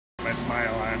my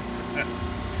smile on.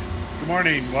 Good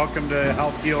morning. Welcome to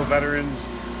Help Heal Veterans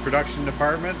Production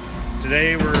Department.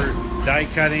 Today we're die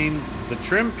cutting the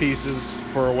trim pieces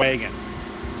for a wagon.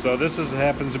 So this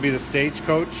happens to be the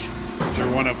Stagecoach, which are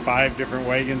one of 5 different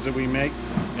wagons that we make.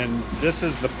 And this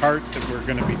is the part that we're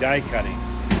going to be die cutting.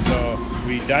 So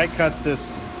we die cut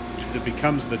this, it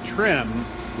becomes the trim,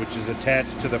 which is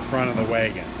attached to the front of the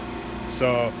wagon.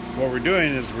 So what we're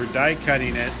doing is we're die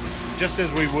cutting it just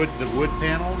as we would the wood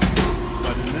panels,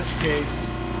 but in this case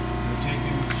we're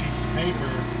taking sheets of paper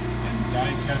and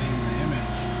die cutting the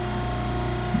image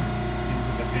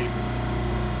into the paper.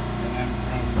 And then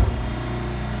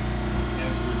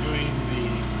as we're doing the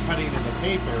cutting of the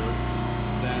paper,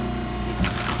 then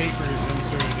the paper is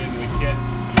inserted into the kit,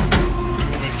 you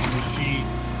remove it from the sheet,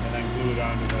 and then glue it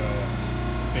onto the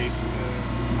face of the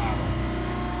model.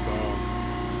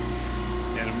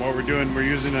 And what we're doing, we're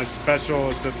using a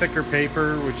special, it's a thicker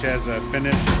paper which has a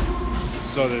finish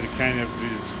so that it kind of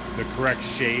is the correct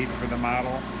shade for the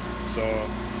model. So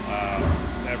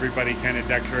everybody kind of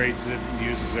decorates it and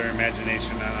uses their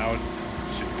imagination on how it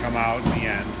should come out in the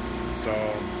end. So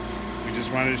we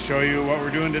just wanted to show you what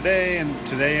we're doing today. And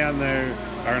today on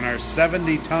our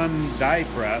 70-ton die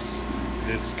press,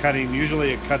 it's cutting,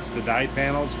 usually it cuts the die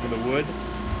panels for the wood,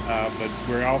 but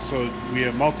we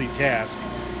have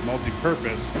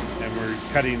multi-purpose, and we're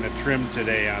cutting the trim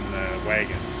today on the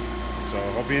wagons. So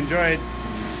hope you enjoyed.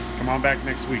 Come on back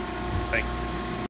next week. Thanks.